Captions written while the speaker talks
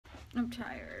I'm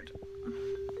tired.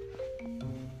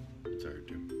 I'm tired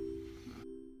too.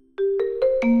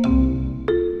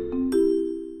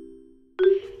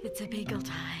 It's a bagel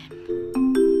time.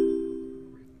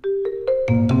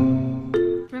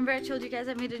 Remember I told you guys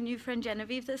I made a new friend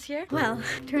Genevieve this year? Well,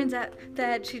 turns out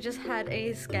that she just had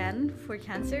a scan for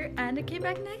cancer and it came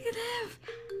back negative.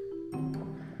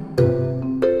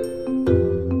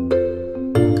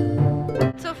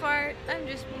 So far, I'm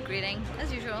just greeting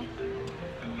as usual.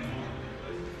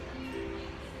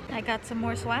 I got some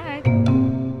more swag.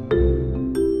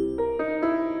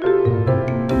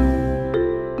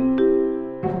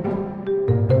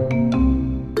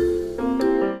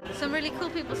 Some really cool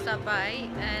people stopped by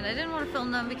and I didn't want to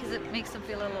film them because it makes them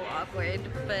feel a little awkward.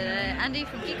 But Andy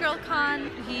from Geek Girl Con,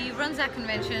 he runs that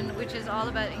convention which is all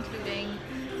about including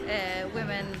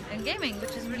women in gaming,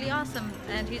 which is really awesome,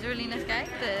 and he's a really nice guy.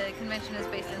 The convention is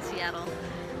based in Seattle.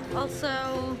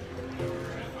 Also,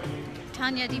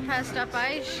 Tanya Deepa stopped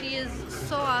by. She is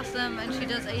so awesome and she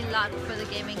does a lot for the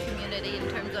gaming community in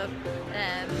terms of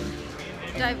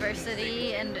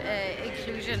diversity and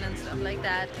inclusion and stuff like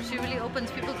that. She really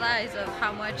opens people's eyes of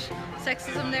how much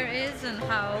sexism there is and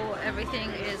how everything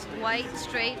is white,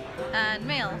 straight and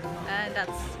male, and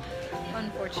that's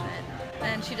unfortunate.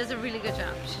 And she does a really good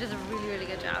job. She does a really, really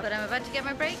good job. But I'm about to get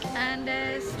my break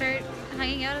and start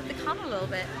hanging out at the con a little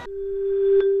bit.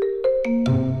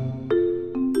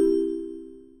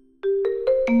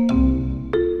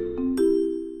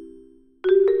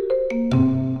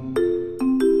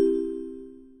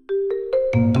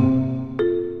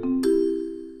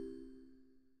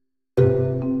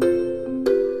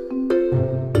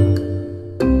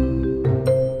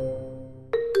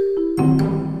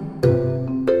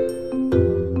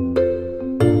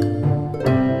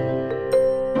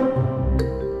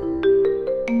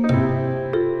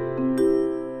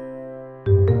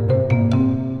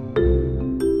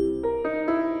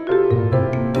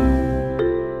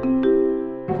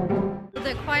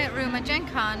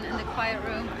 And the quiet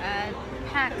room at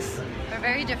PAX are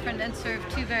very different and serve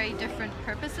two very different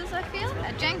purposes, I feel.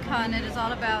 At Gen Con it is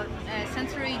all about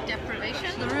sensory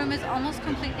deprivation. The room is almost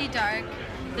completely dark.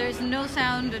 There's no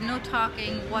sound and no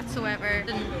talking whatsoever,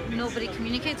 and nobody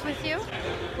communicates with you.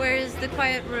 Whereas the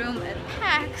quiet room at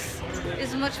PAX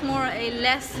is much more a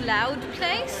less loud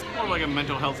place. More like a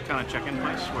mental health kind of check-in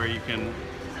place where you can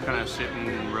kind of sit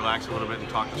and relax a little bit and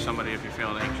talk to somebody if you're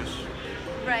feeling anxious.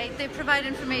 Right, they provide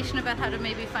information about how to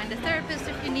maybe find a therapist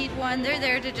if you need one. They're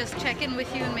there to just check in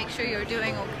with you and make sure you're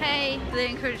doing okay. They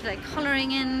encourage like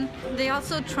coloring in. They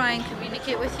also try and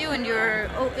communicate with you, and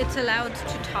it's allowed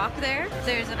to talk there.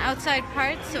 There's an outside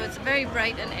part, so it's very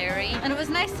bright and airy. And it was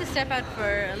nice to step out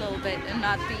for a little bit and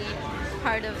not be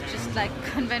part of just like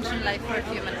convention life for a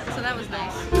few minutes. So that was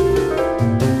nice.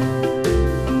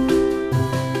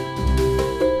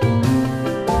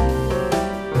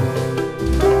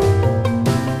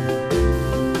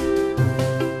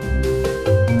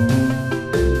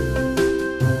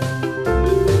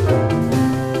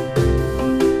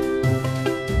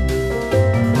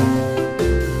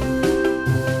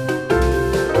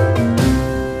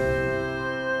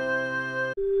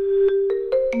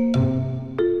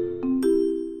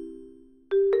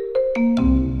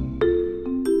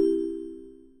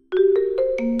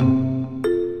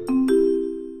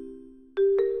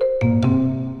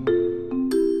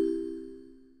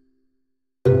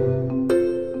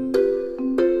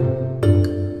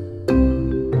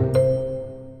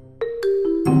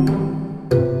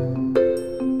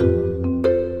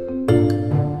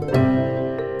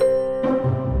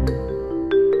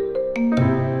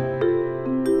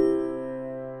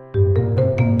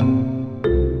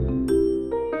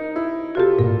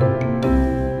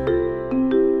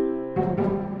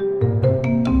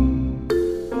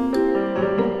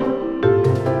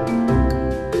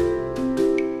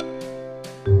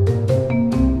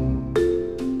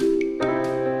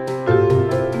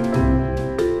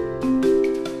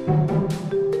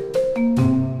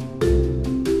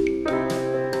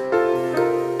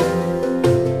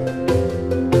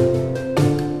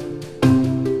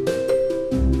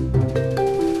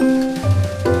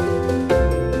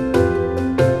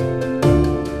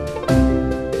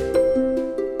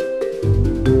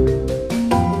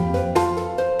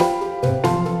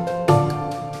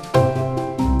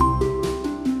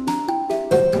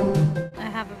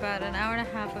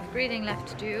 Left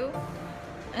to do,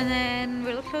 and then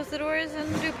we'll close the doors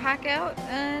and do pack out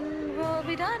and we'll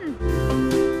be done.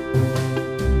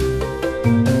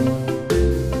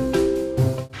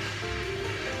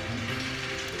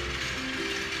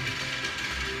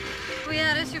 We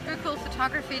had a super cool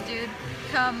photography photography dude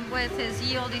come with his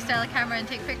ye olde style camera and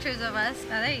take pictures of us. Oh,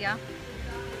 there you go.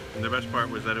 And the best part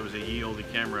was that it was a ye olde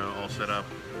camera all set up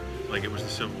like it was the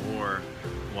Civil War,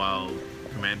 while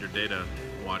Commander Data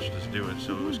watched us do it.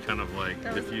 So it was kind of like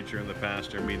the future and the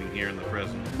past are meeting here in the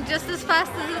present. Just as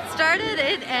fast as it started,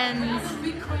 it ends.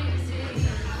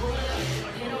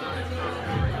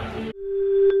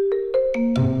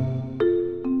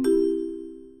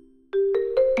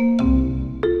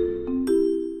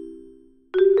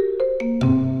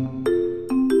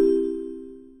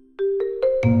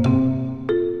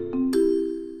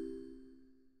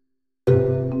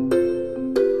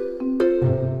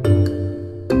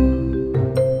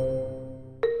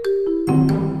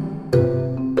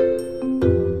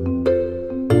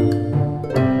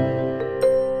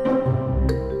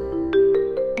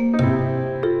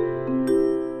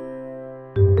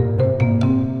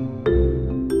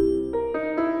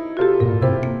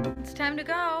 Time to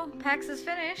go. PAX is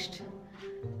finished.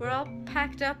 We're all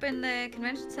packed up in the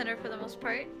convention center for the most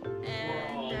part,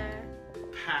 and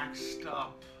Paxed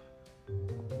up.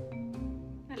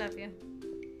 I love you.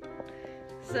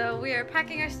 So we are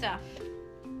packing our stuff,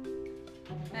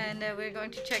 and we're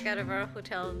going to check out of our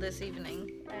hotel this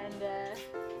evening. And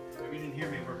if you didn't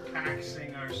hear me, we're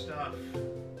paxing our stuff.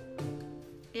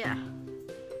 Yeah,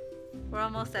 we're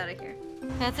almost out of here.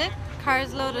 That's it.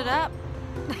 Car's loaded up.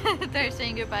 They're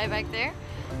saying goodbye back there.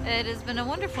 It has been a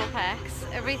wonderful PAX.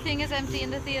 Everything is empty in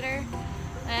the theater.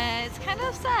 It's kind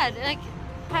of sad. Like,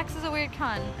 PAX is a weird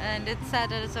con, and it's sad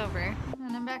that it's over.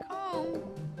 And I'm back home.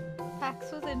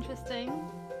 PAX was interesting.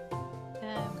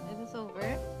 It is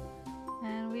over.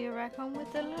 And we are back home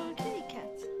with the little kitty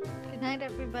cats. Good night,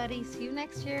 everybody. See you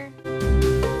next year.